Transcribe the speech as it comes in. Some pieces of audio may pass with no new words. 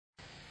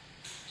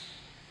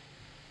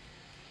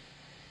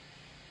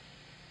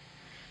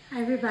Hi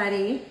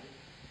everybody.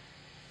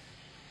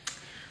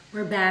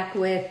 We're back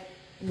with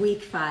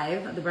week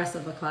 5 of the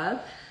Breslov Book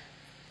Club.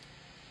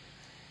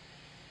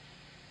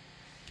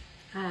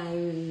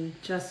 I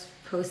just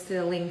posted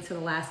a link to the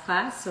last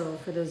class, so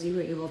for those of you who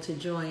are able to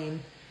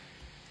join,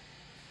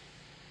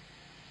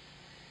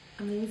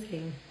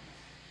 amazing.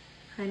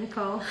 Hi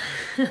Nicole.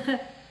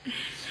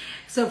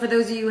 So for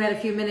those of you who had a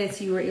few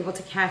minutes, you were able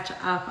to catch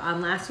up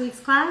on last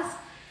week's class.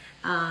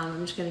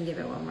 I'm just going to give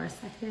it one more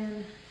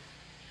second.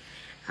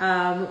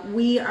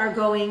 We are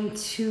going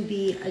to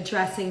be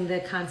addressing the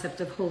concept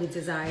of holy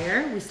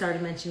desire. We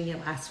started mentioning it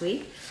last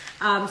week.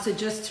 So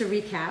just to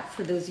recap,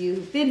 for those of you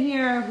who've been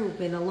here, who've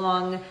been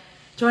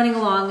joining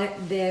along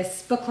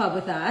this book club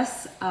with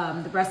us,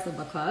 the Breslov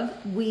Book Club,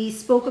 we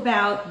spoke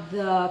about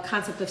the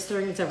concept of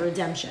stirrings of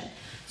redemption.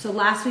 So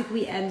last week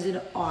we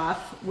ended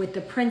off with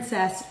the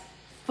princess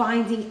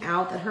finding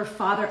out that her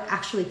father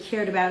actually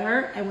cared about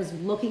her and was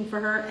looking for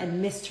her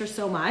and missed her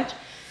so much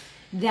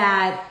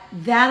that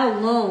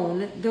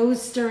alone,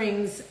 those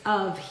stirrings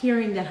of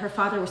hearing that her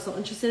father was still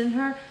interested in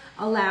her,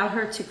 allowed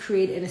her to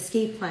create an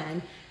escape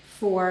plan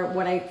for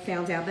what I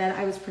found out that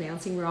I was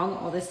pronouncing wrong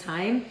all this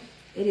time.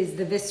 It is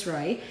the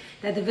Viceroy.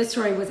 That the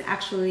Viceroy was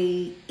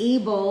actually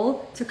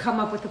able to come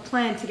up with a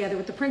plan together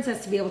with the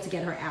princess to be able to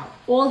get her out.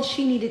 All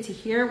she needed to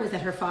hear was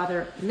that her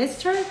father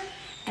missed her,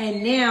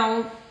 and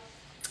now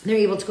they're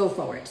able to go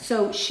forward.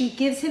 So she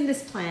gives him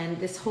this plan,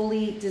 this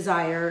holy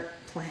desire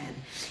plan.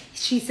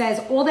 She says,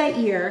 all that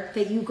year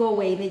that you go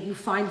away, that you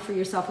find for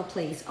yourself a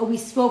place. We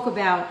spoke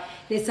about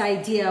this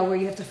idea where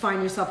you have to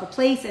find yourself a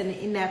place, and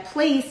in that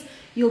place,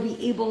 you'll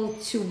be able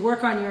to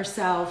work on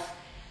yourself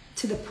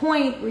to the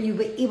point where you'll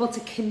be able to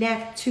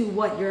connect to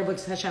what your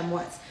Avodas Hashem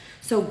was.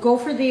 So go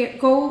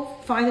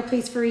find a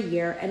place for a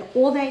year, and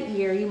all that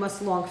year you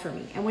must long for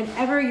me. And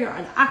whenever you're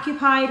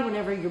unoccupied,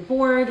 whenever you're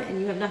bored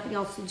and you have nothing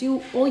else to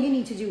do, all you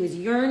need to do is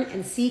yearn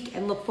and seek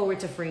and look forward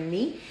to freeing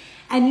me.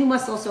 And you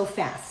must also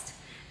fast.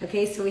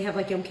 Okay, so we have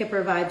like Yom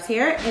Kippur vibes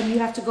here, and you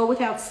have to go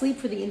without sleep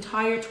for the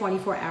entire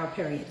 24-hour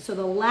period. So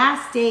the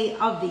last day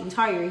of the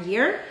entire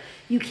year,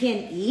 you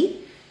can't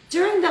eat.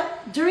 During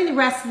the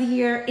rest of the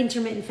year,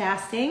 intermittent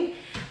fasting,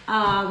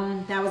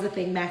 that was a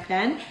thing back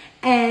then.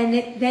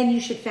 And then you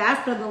should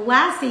fast, but on the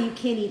last day you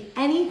can't eat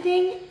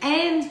anything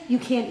and you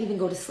can't even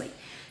go to sleep.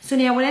 So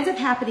now what ends up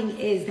happening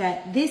is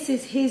that this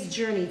is his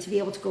journey to be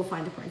able to go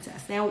find the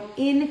princess. Now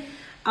in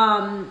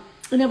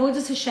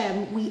Avodas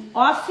Hashem, we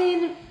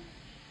often,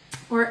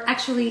 or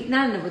actually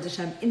not in Avodas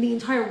Hashem, in the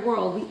entire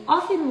world, we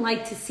often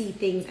like to see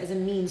things as a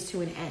means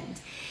to an end.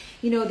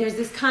 You know, there's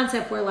this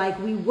concept where like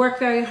we work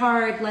very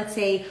hard, let's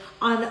say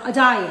on a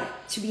diet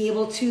to be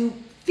able to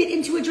fit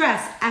into a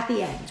dress at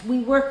the end. We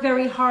work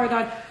very hard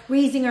on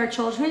raising our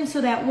children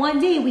so that one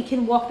day we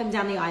can walk them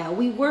down the aisle.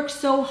 We work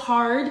so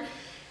hard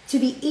to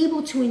be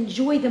able to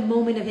enjoy the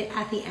moment of it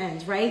at the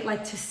end, right?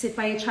 Like to sit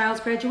by a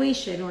child's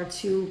graduation, or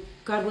to,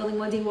 God willing,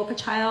 one day walk a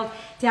child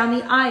down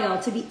the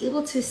aisle, to be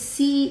able to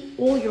see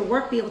all your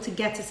work, be able to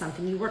get to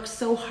something. You work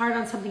so hard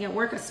on something at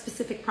work, a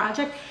specific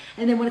project,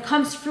 and then when it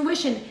comes to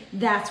fruition,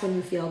 that's when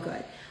you feel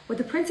good. What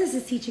the princess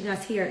is teaching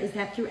us here is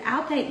that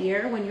throughout that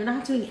year, when you're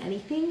not doing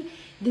anything,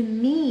 the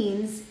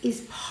means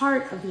is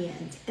part of the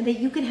end, and that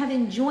you can have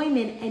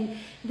enjoyment, and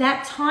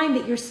that time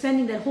that you're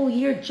spending that whole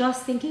year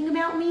just thinking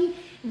about me,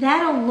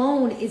 that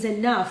alone is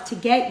enough to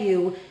get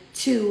you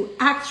to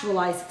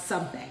actualize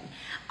something.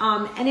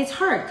 And it's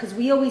hard because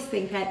we always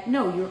think that,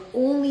 no, you're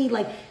only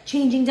like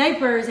changing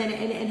diapers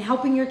and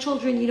helping your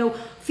children, you know,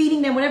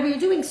 feeding them, whatever you're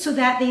doing, so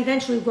that they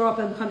eventually grow up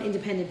and become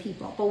independent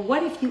people. But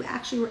what if you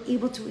actually were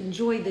able to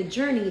enjoy the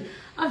journey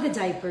of the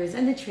diapers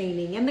and the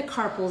training and the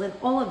carpals and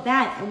all of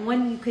that? And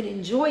when you can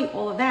enjoy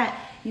all of that,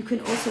 you can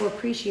also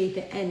appreciate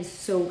the end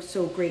so,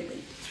 so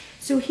greatly.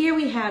 So here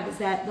we have is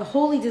that the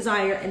holy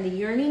desire and the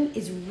yearning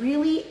is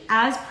really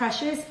as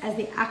precious as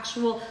the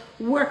actual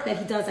work that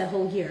he does that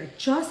whole year.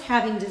 Just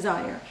having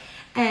desire.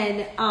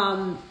 And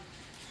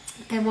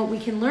what we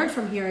can learn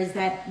from here is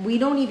that we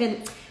don't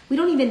even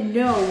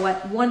know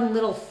what one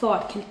little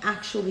thought can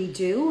actually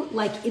do,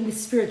 like in the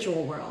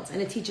spiritual world.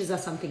 And it teaches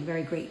us something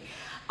very great.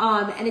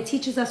 And it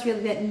teaches us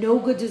really that no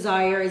good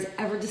desire is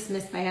ever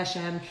dismissed by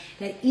Hashem.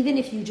 That even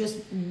if you just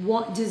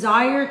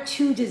desire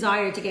to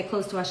get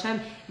close to Hashem,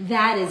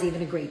 that is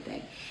even a great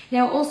thing.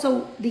 Now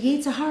also, the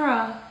Yetzer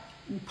Hara,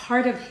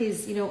 part of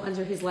his, you know,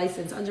 under his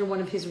license, under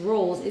one of his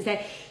roles, is that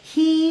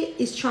he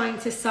is trying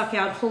to suck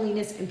out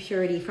holiness and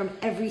purity from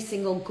every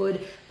single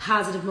good,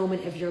 positive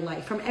moment of your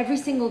life. From every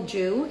single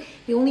Jew,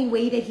 the only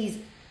way that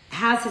he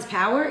has his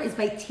power is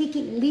by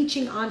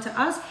leeching onto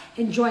us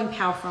and drawing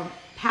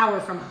power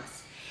from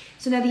us.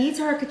 So now the Yetzer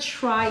Hara could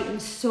try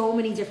in so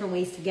many different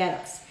ways to get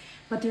us.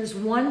 But there's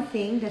one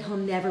thing that he'll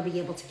never be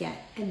able to get,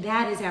 and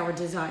that is our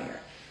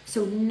desire.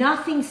 So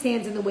nothing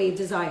stands in the way of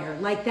desire.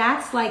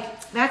 That's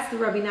the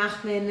Rabbi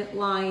Nachman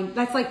line.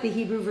 That's like the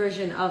Hebrew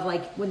version of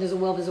like, when there's a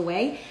will, there's a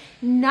way.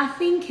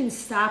 Nothing can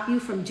stop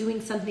you from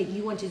doing something that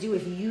you want to do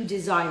if you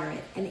desire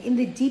it. And in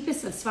the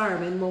deepest of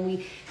Svarim, and when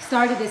we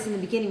started this in the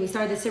beginning, we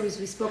started this series,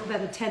 we spoke about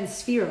the 10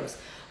 spheros.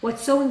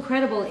 What's so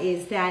incredible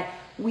is that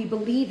we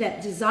believe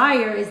that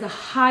desire is the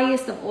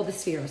highest of all the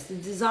spheres. The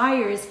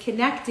desire is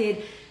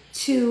connected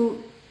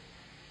to,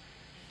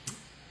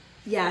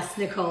 yes,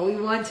 Nicole, we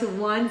want to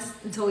want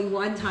until we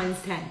 1 times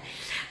 10.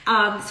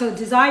 So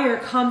desire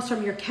comes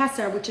from your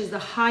Keser, which is the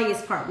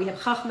highest part. We have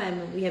Chachma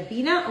and we have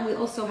Bina, and we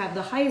also have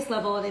the highest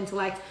level of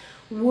intellect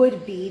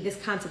would be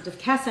this concept of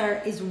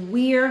Keser, is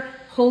where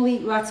holy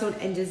Ratzon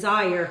and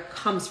desire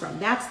comes from.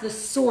 That's the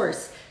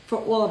source for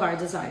all of our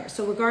desires.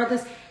 So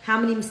regardless how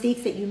many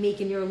mistakes that you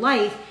make in your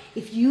life,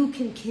 if you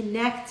can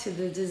connect to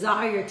the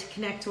desire to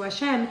connect to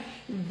Hashem,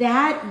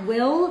 that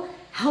will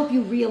help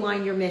you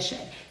realign your mission.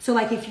 So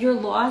like if you're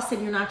lost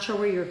and you're not sure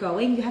where you're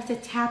going, you have to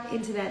tap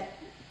into that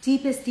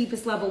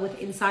deepest level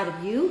within inside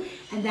of you,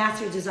 and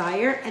that's your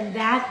desire, and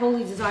that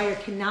holy desire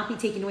cannot be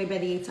taken away by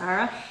the Yetzer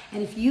Hara.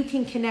 And if you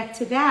can connect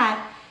to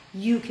that,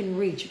 you can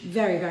reach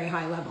very, very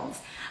high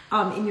levels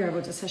in your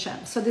Avodas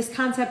Hashem. So this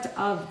concept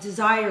of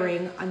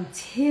desiring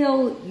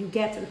until you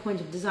get to the point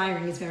of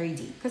desiring is very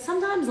deep, because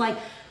sometimes like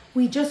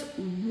we just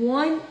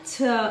want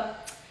to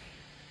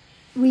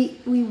we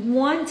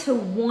want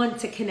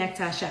to connect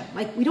to Hashem.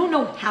 Like we don't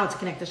know how to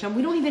connect to Hashem.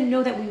 We don't even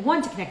know that we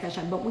want to connect to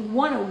Hashem, but we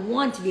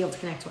want to be able to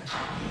connect to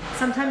Hashem.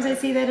 Sometimes I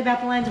say that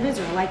about the land of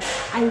Israel. Like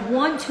I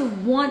want to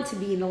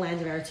be in the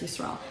land of Eretz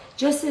Yisrael.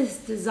 Just as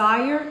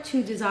desire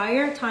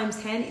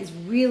times 10 is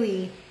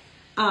really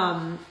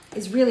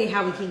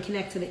how we can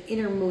connect to the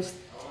innermost,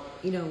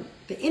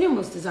 the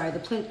innermost desire,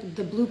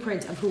 the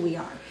blueprint of who we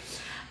are.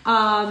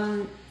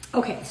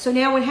 Okay, so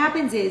now what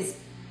happens is,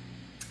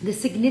 the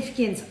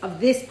significance of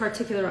this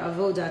particular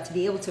avoda to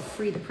be able to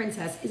free the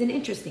princess is an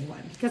interesting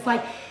one, because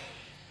like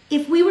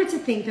if we were to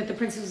think that the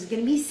princess was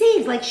going to be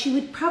saved, like she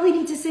would probably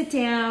need to sit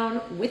down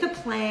with a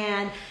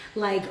plan,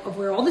 like of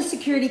where all the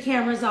security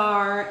cameras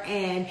are,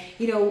 and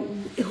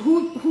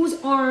who's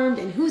armed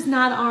and who's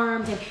not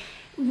armed, and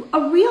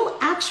a real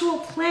actual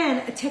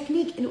plan, a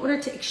technique in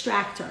order to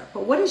extract her.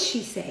 But what does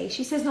she say?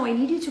 She says, no, I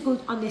need you to go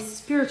on this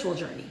spiritual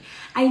journey.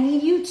 I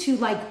need you to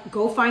like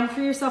go find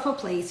for yourself a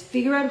place,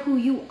 figure out who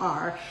you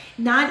are,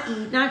 not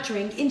eat, not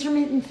drink,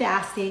 intermittent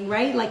fasting,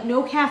 right? Like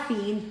no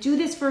caffeine, do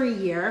this for a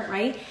year,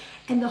 right?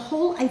 And the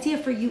whole idea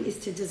for you is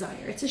to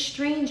desire. It's a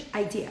strange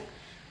idea.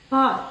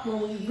 But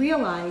when we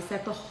realize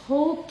that the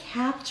whole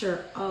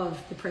capture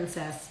of the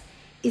princess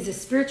is a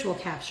spiritual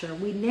capture,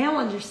 we now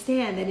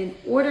understand that in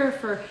order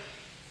for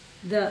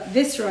the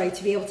Viceroy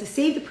to be able to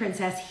save the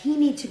princess, he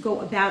needs to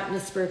go about in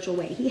a spiritual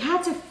way. He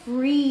had to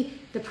free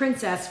the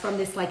princess from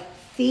this like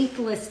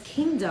faithless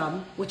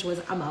kingdom, which was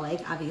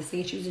Amalek,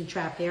 obviously. She was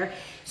entrapped there.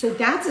 So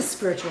that's a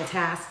spiritual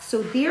task.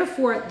 So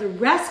therefore, the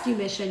rescue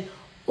mission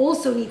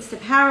also needs to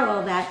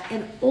parallel that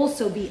and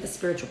also be a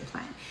spiritual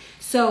plan.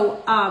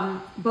 So,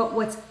 but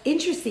what's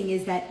interesting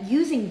is that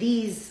using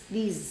these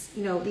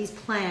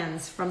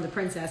plans from the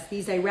princess,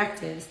 these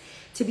directives,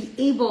 to be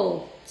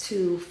able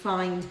to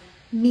find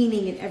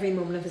meaning in every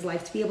moment of his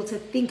life, to be able to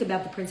think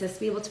about the princess, to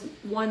be able to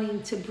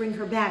wanting to bring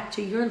her back,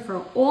 to yearn for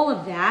her, all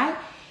of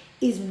that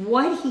is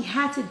what he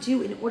had to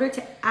do in order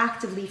to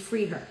actively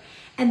free her.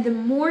 And the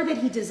more that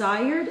he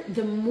desired,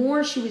 the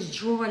more she was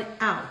drawn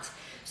out.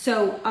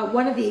 So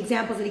one of the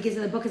examples that he gives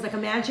in the book is like,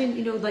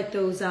 imagine, like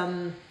those,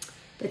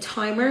 the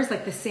timers,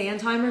 like the sand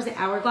timers, the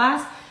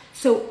hourglass.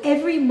 So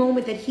every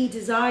moment that he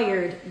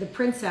desired the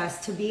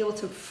princess to be able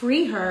to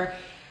free her,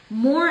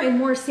 more and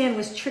more sand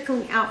was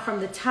trickling out from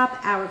the top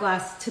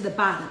hourglass to the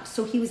bottom.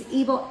 So he was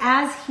able,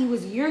 as he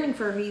was yearning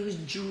for her, he was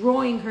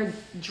drawing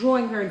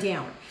her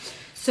down.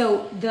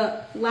 So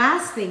the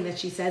last thing that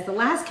she says, the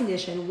last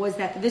condition was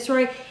that the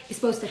Viceroy is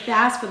supposed to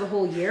fast for the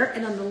whole year,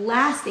 and on the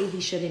last day he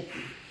shouldn't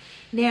eat.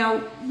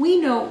 Now, we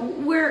know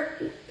where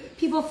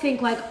people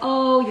think like,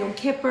 Yom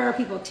Kippur,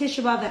 people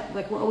Tisha B'Av, that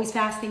like we're always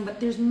fasting, but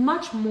there's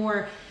much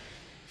more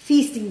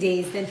feasting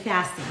days than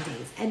fasting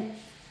days. And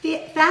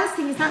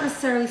fasting is not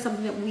necessarily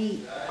something that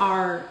we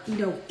are,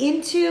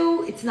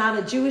 into. It's not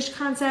a Jewish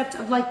concept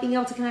of like being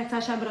able to connect to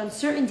Hashem, but on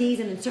certain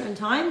days and in certain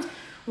times,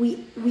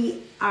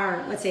 we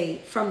are, let's say,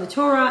 from the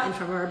Torah and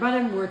from our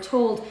Rabbanim, we're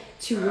told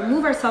to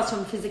remove ourselves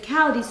from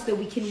physicality so that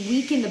we can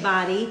weaken the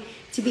body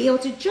to be able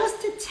to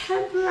just to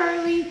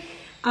temporarily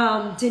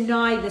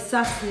deny the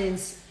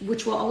sustenance,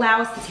 which will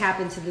allow us to tap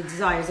into the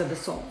desires of the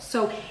soul.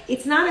 So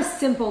it's not a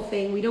simple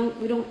thing. We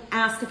don't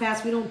ask to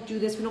fast. We don't do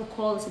this. We don't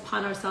call this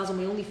upon ourselves, and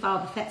we only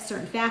follow the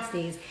certain fast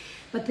days.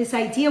 But this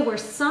idea where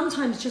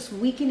sometimes just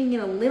weakening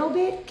it a little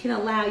bit can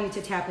allow you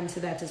to tap into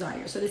that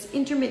desire. So this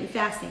intermittent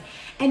fasting.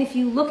 And if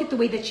you look at the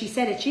way that she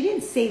said it, she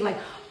didn't say like,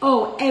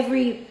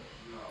 every,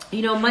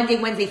 Monday,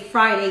 Wednesday,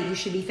 Friday, you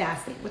should be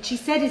fasting. What she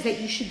said is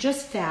that you should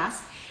just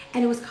fast.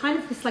 And it was kind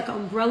of this like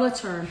umbrella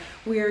term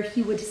where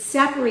he would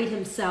separate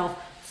himself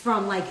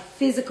from like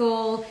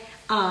physical,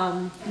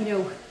 the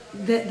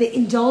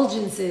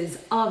indulgences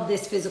of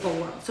this physical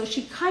world. So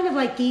she kind of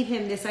like gave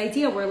him this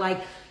idea where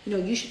like,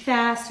 you should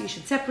fast, you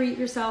should separate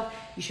yourself,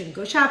 you shouldn't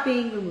go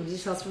shopping, remove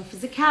yourself from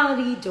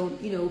physicality,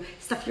 don't,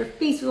 stuff your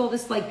face with all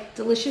this like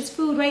delicious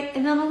food, right?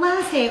 And on the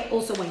last day, I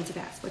also want you to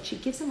fast. But she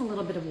gives him a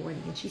little bit of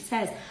warning, and she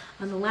says,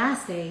 on the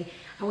last day,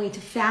 I want you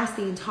to fast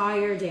the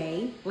entire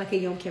day, like a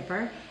Yom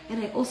Kippur,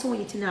 and I also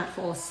want you to not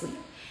fall asleep.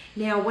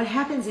 Now, what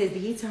happens is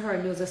the Yetzer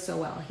Hara knows us so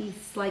well.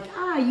 He's like,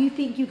 you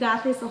think you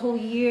got this the whole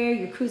year,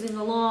 you're cruising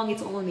along,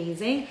 it's all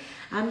amazing.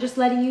 I'm just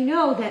letting you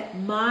know that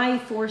my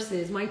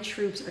forces, my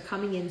troops are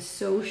coming in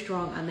so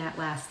strong on that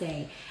last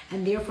day.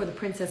 And therefore the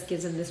princess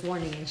gives him this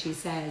warning and she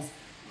says,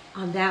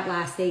 on that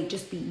last day,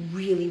 just be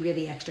really,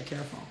 really extra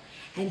careful.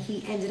 And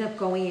he ended up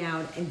going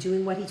out and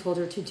doing what he told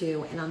her to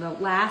do. And on the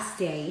last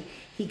day,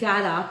 he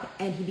got up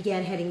and he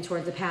began heading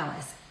towards the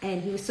palace.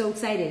 And he was so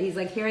excited. He's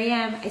like, here I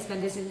am. I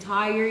spent this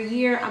entire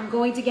year. I'm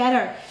going to get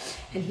her.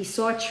 And he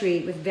saw a tree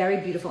with very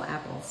beautiful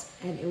apples.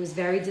 And it was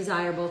very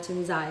desirable to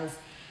his eyes.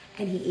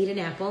 And he ate an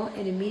apple.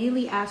 And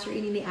immediately after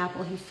eating the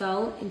apple, he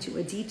fell into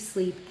a deep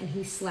sleep and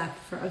he slept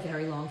for a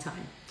very long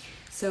time.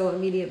 So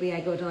immediately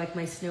I go to like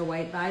my Snow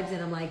White vibes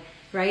and I'm like,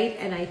 right?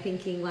 And I'm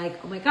thinking like,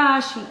 oh my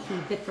gosh, he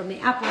bit from the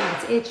apple and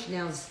it's itch.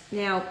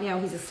 Now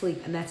he's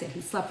asleep and that's it.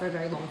 He slept for a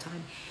very long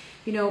time.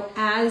 You know,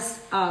 as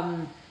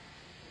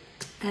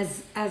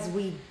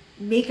we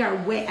make our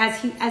way,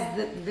 as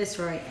the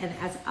Viceroy and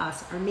as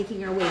us are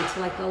making our way to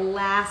like the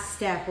last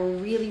step, we're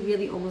really,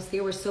 really almost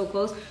there. We're so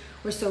close.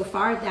 We're so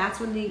far. That's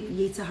when the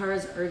Yetzer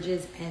Hara's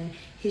urges and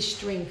his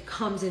strength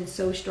comes in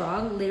so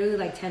strong, literally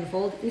like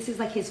tenfold. This is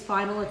like his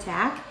final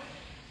attack.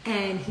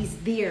 And he's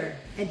there,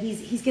 and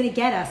he's gonna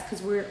get us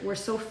because we're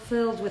so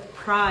filled with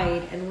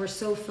pride and we're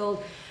so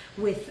filled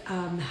with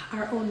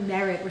our own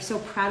merit. We're so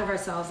proud of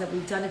ourselves that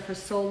we've done it for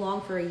so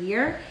long, for a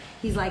year.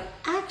 He's like,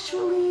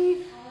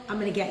 actually, I'm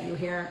gonna get you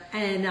here.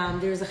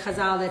 And there's a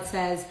chazal that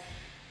says,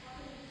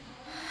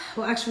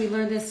 well, actually, we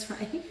learned this.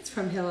 I think it's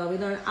from Hillel. We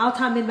learned Al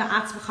tamin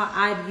ba'atzmacha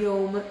ad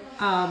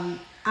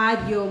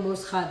yom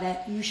moscha,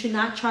 that you should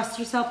not trust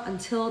yourself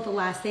until the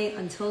last day,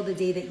 until the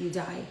day that you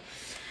die.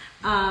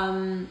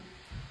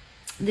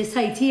 This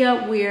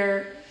idea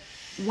where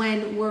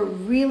when we're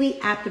really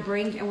at the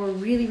brink and we're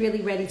really,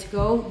 really ready to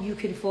go, you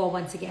can fall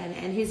once again.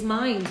 And his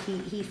mind,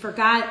 he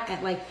forgot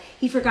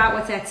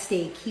what's at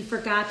stake. He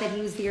forgot that he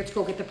was there to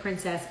go get the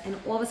princess. And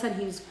all of a sudden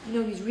he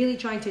was really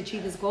trying to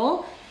achieve his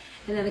goal.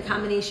 And then the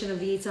combination of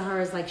the Yetzer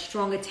Hara's like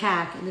strong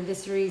attack and the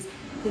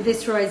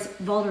Viceroy's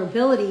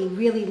vulnerability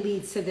really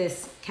leads to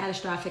this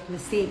catastrophic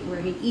mistake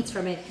where he eats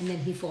from it and then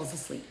he falls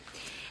asleep.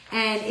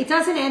 And it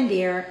doesn't end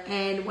there.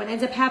 And what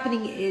ends up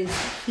happening is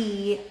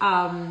he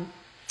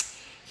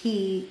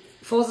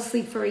falls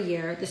asleep for a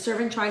year. The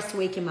servant tries to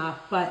wake him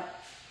up, but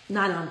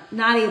not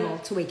able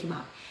to wake him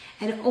up.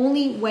 And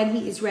only when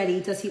he is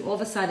ready does he all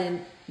of a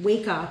sudden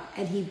wake up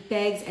and he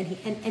begs and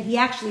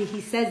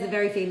he says the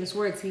very famous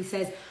words. He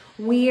says,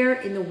 "Where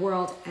in the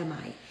world am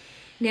I?"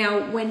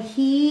 Now, when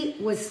he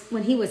was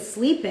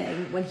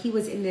sleeping, when he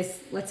was in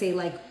this, let's say,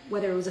 like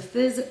whether it was a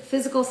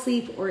physical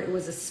sleep or it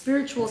was a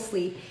spiritual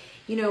sleep.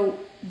 You know,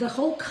 the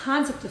whole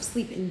concept of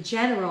sleep in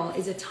general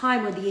is a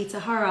time where the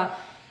Yetzer Hara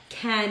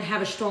can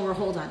have a stronger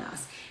hold on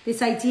us.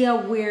 This idea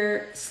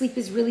where sleep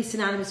is really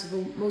synonymous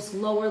with the most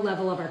lower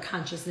level of our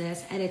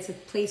consciousness, and it's a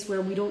place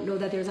where we don't know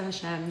that there's a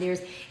Hashem.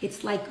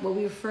 It's like what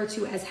we refer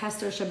to as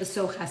Hester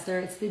Shebesoch Hester.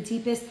 It's the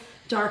deepest,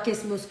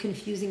 darkest, most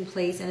confusing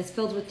place, and it's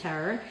filled with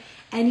terror.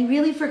 And he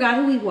really forgot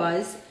who he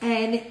was,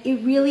 and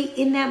it really,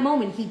 in that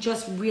moment, he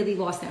just really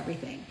lost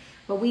everything.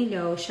 But we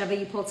know, Sheva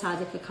Yipol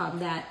Tzadik V'Kam,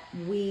 that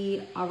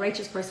a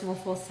righteous person will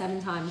fall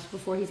 7 times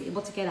before he's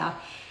able to get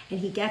up. And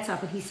he gets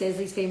up and he says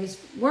these famous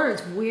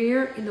words,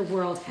 "Where in the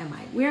world am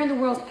I? Where in the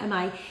world am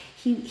I?"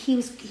 He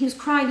was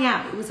crying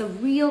out. It was a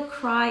real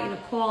cry and a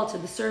call to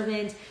the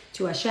servant,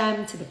 to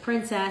Hashem, to the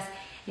princess.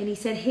 And he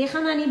said,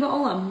 "Heichan ani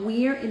ba'olam,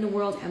 where in the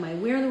world am I?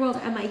 Where in the world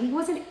am I?" He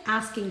wasn't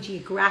asking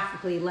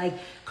geographically like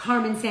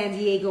Carmen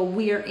Sandiego,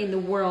 where in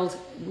the world,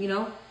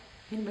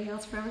 anybody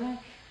else remember that?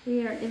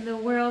 Where in the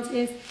world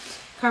is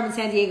Carmen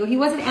Sandiego? He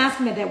wasn't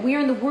asking that where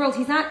in the world.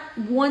 He's not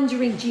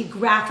wondering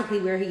geographically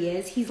where he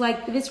is. He's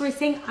like, the Viceroy is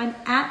saying, I'm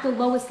at the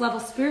lowest level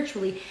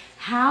spiritually.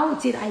 How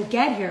did I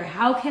get here?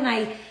 How can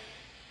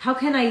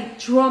I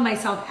draw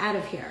myself out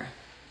of here?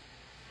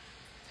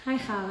 Hi,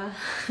 Chava.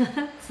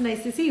 It's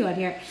nice to see you on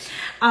here.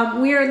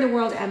 Where in the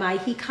world am I?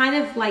 He kind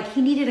of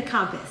he needed a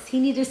compass. He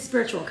needed a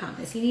spiritual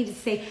compass. He needed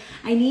to say,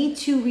 I need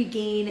to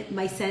regain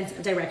my sense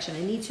of direction.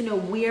 I need to know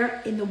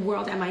where in the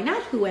world am I?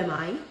 Not who am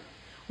I?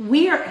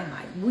 Where am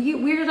I?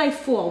 Where did I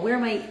fall? Where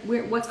am I?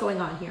 What's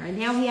going on here? And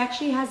now he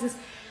actually has this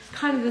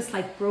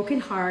broken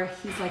heart.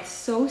 He's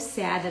so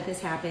sad that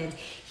this happened.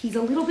 He's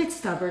a little bit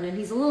stubborn and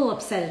he's a little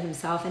upset at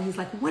himself. And he's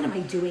like, what am I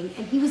doing?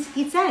 And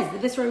it says, the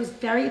Viceroy was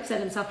very upset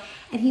at himself.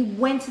 And he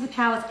went to the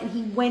palace and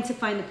he went to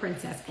find the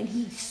princess. And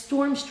he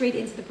stormed straight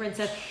into the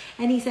princess.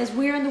 And he says,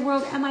 where in the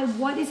world am I?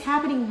 What is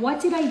happening? What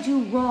did I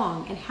do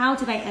wrong? And how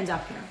did I end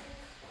up here?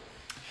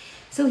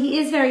 So he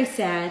is very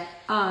sad.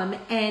 And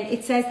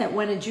it says that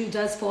when a Jew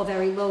does fall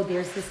very low,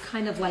 there's this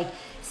kind of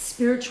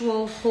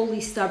spiritual,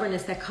 holy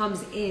stubbornness that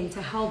comes in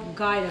to help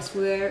guide us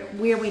where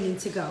we need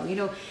to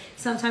go.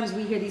 Sometimes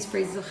we hear these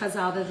phrases of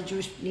Chazal that the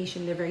Jewish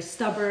nation, they're very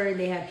stubborn,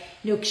 they have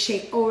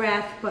kshei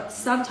orach, but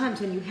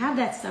sometimes when you have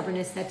that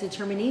stubbornness, that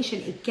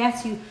determination, it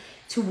gets you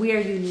to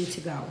where you need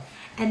to go.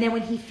 And then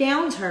when he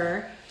found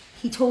her,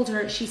 he told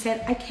her, she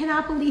said, I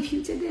cannot believe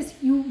you did this.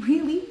 You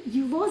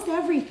lost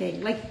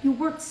everything. Like, you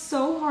worked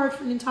so hard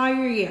for an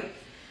entire year.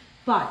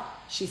 But,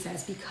 she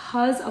says,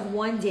 because of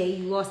one day,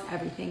 you lost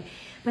everything.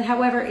 But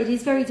however, it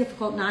is very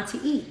difficult not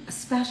to eat,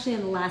 especially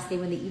on the last day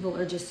when the evil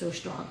urge is so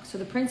strong. So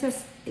the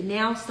princess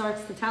now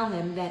starts to tell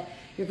him that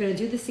you're going to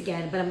do this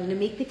again, but I'm going to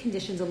make the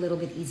conditions a little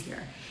bit easier.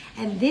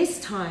 And this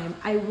time,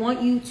 I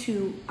want you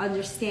to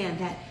understand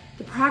that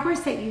the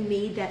progress that you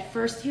made that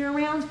first year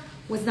around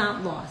was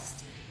not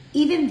lost.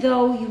 Even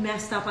though you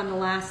messed up on the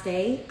last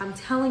day, I'm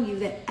telling you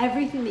that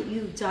everything that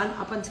you've done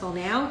up until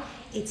now,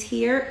 it's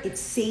here, it's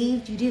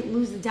saved, you didn't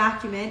lose the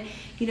document.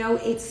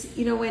 It's,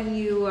 when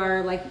you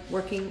are like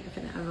working, I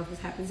don't know if this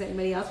happens to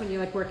anybody else, when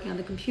you're like working on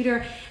the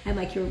computer and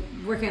like you're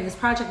working on this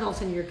project and all of a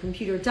sudden your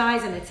computer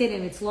dies and that's it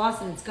and it's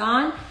lost and it's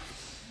gone.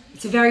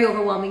 It's a very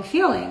overwhelming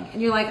feeling.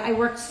 And you're like, I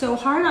worked so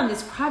hard on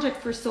this project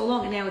for so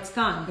long and now it's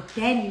gone. But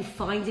then you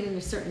find it in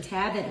a certain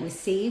tab that it was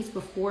saved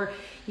before,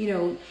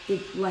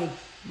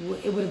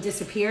 it would have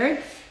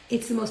disappeared.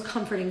 It's the most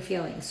comforting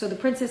feeling. So the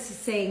princess is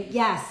saying,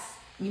 yes,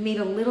 you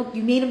made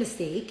a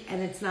mistake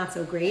and it's not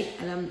so great.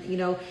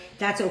 And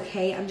that's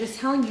okay. I'm just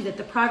telling you that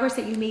the progress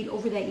that you made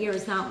over that year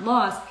is not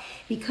lost,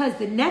 because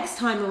the next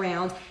time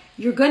around,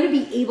 you're going to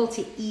be able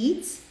to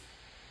eat,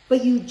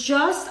 but you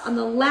just, on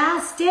the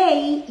last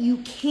day, you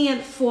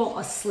can't fall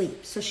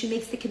asleep. So she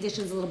makes the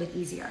conditions a little bit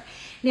easier.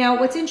 Now,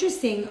 what's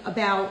interesting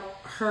about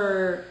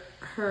her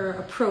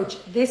approach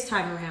this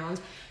time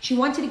around, she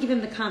wanted to give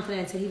him the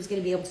confidence that he was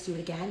going to be able to do it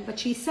again. But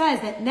she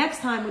says that next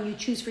time when you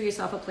choose for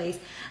yourself a place,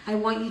 I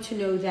want you to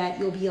know that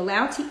you'll be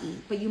allowed to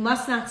eat, but you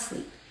must not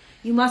sleep.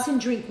 You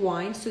mustn't drink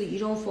wine so that you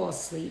don't fall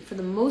asleep. For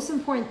the most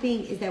important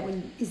thing is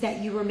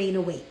that you remain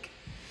awake.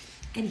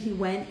 And he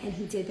went and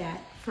he did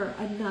that for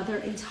another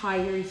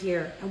entire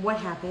year. And what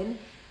happened?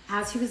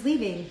 As he was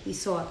leaving, he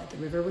saw that the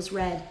river was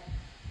red.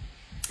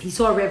 He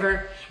saw a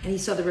river and he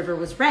saw the river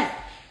was red.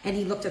 And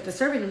he looked at the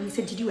servant and he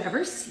said, did you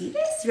ever see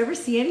this? Did you ever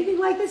see anything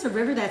like this? A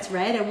river that's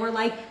red? And we're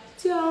like,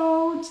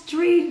 don't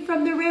drink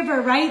from the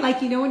river, right?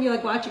 Like, when you're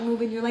like watching a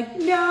movie and you're like,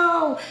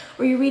 no.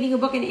 Or you're reading a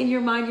book and in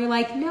your mind you're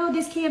like, no,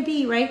 this can't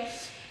be, right?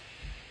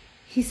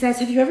 He says,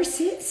 have you ever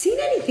seen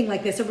anything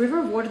like this? A river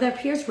of water that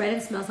appears red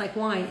and smells like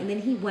wine. And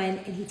then he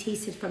went and he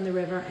tasted from the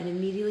river and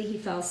immediately he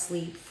fell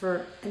asleep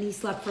and he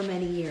slept for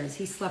many years.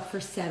 He slept for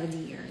 70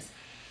 years.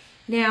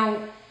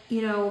 Now,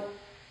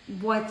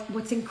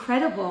 what's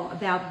incredible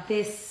about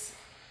this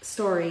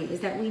story is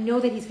that we know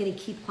that he's going to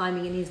keep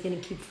climbing and he's going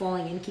to keep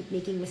falling and keep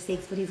making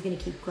mistakes, but he's going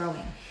to keep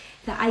growing.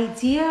 The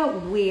idea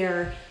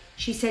where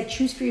she said,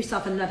 choose for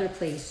yourself another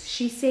place.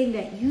 She's saying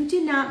that you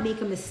did not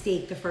make a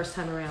mistake the first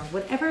time around.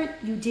 Whatever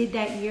you did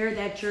that year,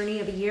 that journey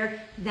of a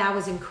year, that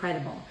was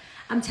incredible.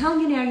 I'm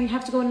telling you now, you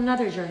have to go on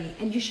another journey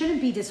and you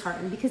shouldn't be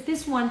disheartened, because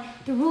this one,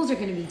 the rules are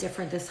going to be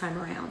different this time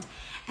around.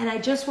 And I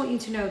just want you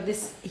to know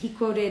this, he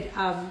quoted,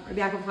 Rabbi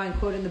Yaakov Klein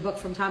quoted in the book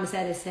from Thomas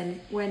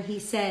Edison when he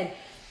said,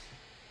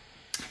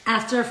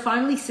 after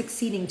finally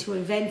succeeding to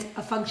invent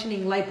a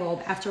functioning light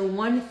bulb after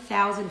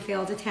 1,000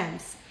 failed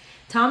attempts,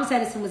 Thomas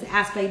Edison was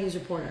asked by a news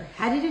reporter,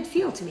 how did it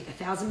feel to make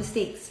 1,000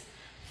 mistakes?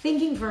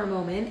 Thinking for a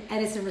moment,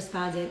 Edison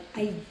responded,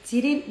 I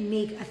didn't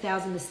make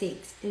 1,000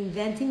 mistakes.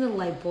 Inventing the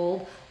light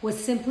bulb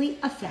was simply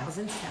a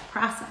 1,000-step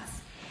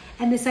process.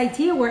 And this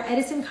idea where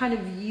Edison kind of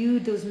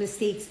viewed those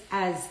mistakes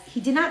as,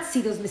 he did not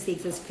see those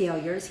mistakes as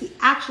failures. He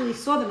actually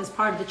saw them as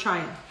part of the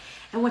triumph.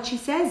 And what she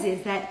says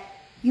is that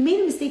you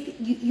made a mistake.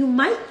 You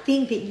might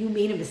think that you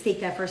made a mistake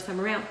that first time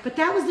around, but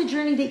that was the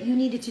journey that you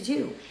needed to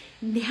do.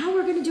 Now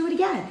we're going to do it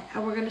again.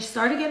 And we're going to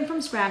start again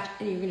from scratch,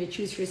 and you're going to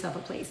choose for yourself a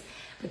place.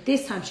 But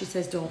this time she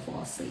says, don't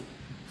fall asleep.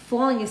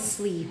 Falling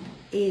asleep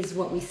is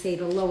what we say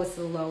the lowest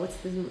of the low. It's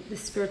the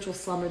spiritual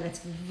slumber that's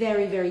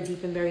very, very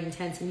deep and very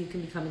intense, and you can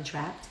become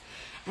entrapped.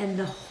 And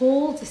the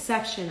whole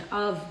deception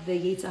of the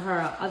Yetzer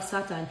Hara, of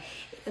Satan,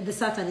 the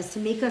Satan, is to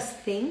make us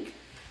think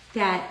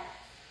that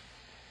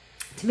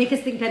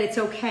it's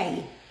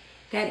okay,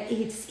 that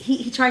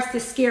he tries to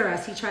scare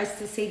us. He tries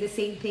to say the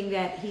same thing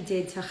that he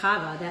did to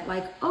Chava, that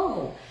like,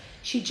 oh,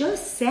 she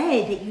just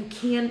said that you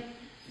can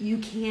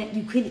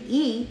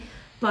eat,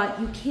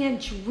 but you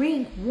can't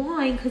drink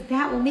wine because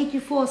that will make you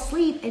fall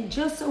asleep. And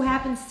just so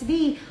happens to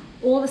be,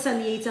 all of a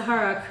sudden the Yetzer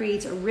Hara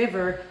creates a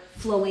river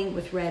flowing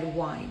with red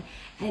wine.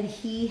 And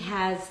he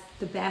has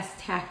the best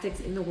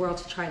tactics in the world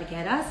to try to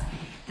get us.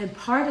 And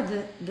part of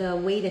the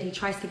way that he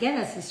tries to get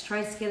us is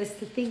tries to get us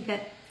to think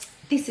that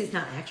this is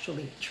not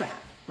actually a trap,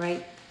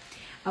 right?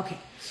 Okay,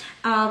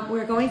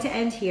 we're going to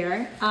end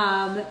here.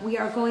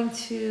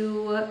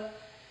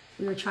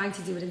 We were trying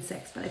to do it in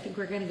 6, but I think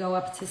we're going to go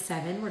up to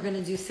 7. We're going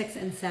to do 6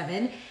 and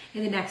 7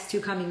 in the next 2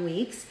 coming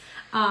weeks.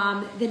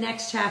 The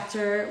next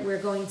chapter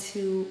we're going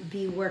to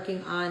be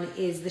working on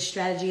is the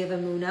strategy of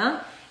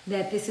Emunah,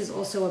 that this is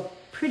also a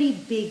pretty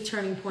big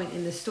turning point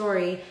in the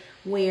story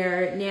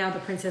where now the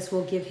princess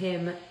will give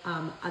him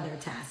other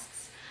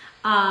tasks.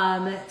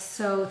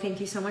 So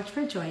thank you so much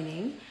for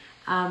joining.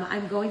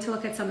 I'm going to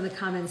look at some of the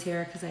comments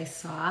here because I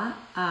saw.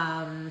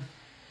 Sorry.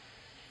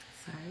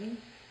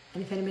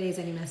 And if anybody has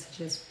any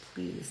messages,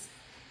 please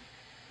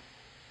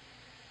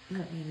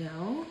let me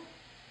know.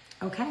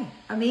 Okay,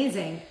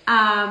 amazing.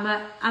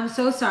 I'm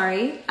so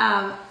sorry.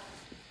 I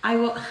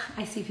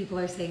see people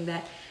are saying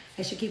that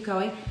I should keep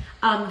going.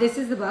 This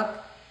is the book,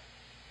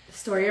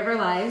 Story of Our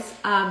Lives,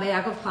 by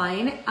Yaakov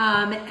Klein.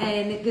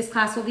 And this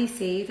class will be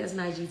saved as an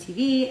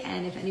IGTV.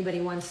 And if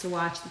anybody wants to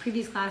watch the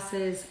previous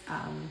classes,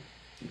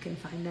 you can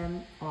find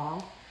them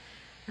all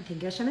on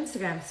Pinky Hashem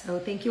Instagram. So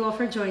thank you all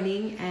for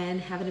joining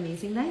and have an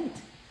amazing night.